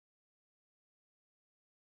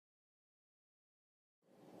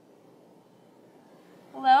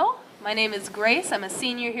My name is Grace. I'm a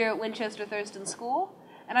senior here at Winchester Thurston School,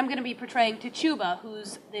 and I'm going to be portraying Crucible,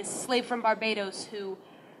 who's this slave from Barbados who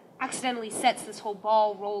accidentally sets this whole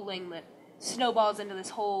ball rolling that snowballs into this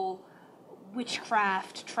whole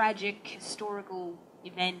witchcraft, tragic, historical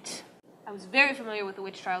event. I was very familiar with the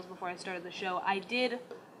witch trials before I started the show. I did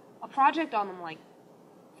a project on them like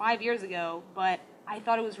 5 years ago, but I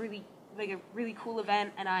thought it was really cool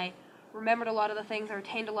event, and I remembered a lot of the things, I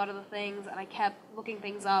retained a lot of the things, and I kept looking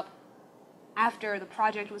things up after the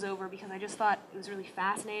project was over because I just thought it was really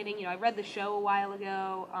fascinating. You know, I read the show a while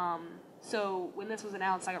ago, so when this was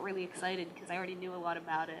announced, I got really excited because I already knew a lot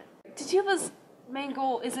about it. Tituba's main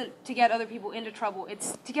goal isn't to get other people into trouble,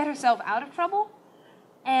 it's to get herself out of trouble,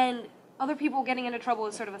 and other people getting into trouble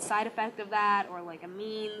is sort of a side effect of that, or like a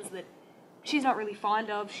means that she's not really fond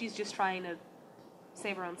of. She's just trying to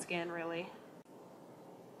save her own skin, really.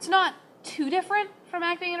 It's not too different from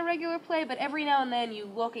acting in a regular play, but every now and then you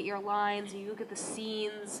look at your lines and you look at the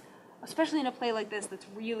scenes, especially in a play like this that's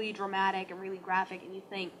really dramatic and really graphic, and you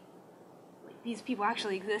think, like, these people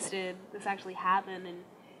actually existed, this actually happened, and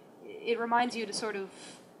it reminds you to sort of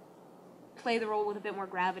play the role with a bit more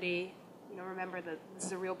gravity. You know, remember that this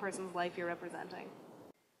is a real person's life you're representing.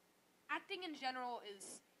 Acting in general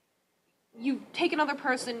is, you take another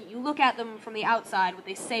person, you look at them from the outside, what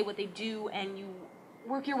they say, what they do, and you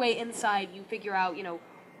work your way inside. You figure out, you know,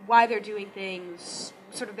 why they're doing things,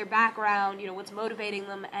 sort of their background, you know, what's motivating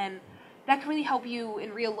them, and that can really help you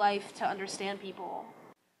in real life to understand people.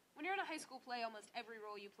 When you're in a high school play, almost every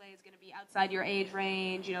role you play is going to be outside your age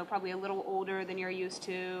range, you know, probably a little older than you're used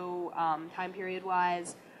to, time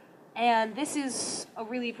period-wise. And this is a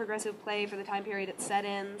really progressive play for the time period it's set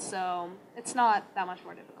in, so it's not that much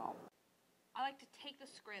more difficult. I like to take the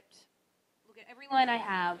script, look at every line I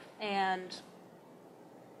have, and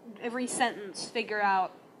every sentence figure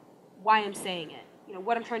out why I'm saying it. You know,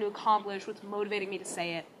 what I'm trying to accomplish, what's motivating me to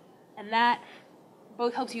say it. And that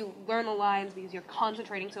both helps you learn the lines because you're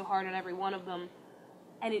concentrating so hard on every one of them,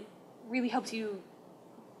 and it really helps you,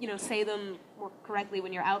 you know, say them more correctly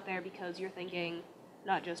when you're out there because you're thinking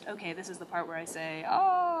not just, okay, this is the part where I say,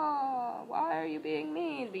 oh, why are you being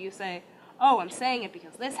mean? But you say, oh, I'm saying it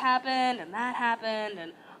because this happened, and that happened,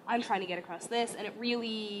 and I'm trying to get across this, and it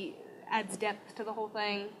really adds depth to the whole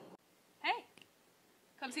thing. Hey,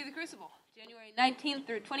 come see The Crucible, January 19th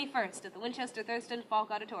through 21st at the Winchester Thurston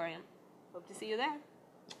Falk Auditorium. Hope to see you there.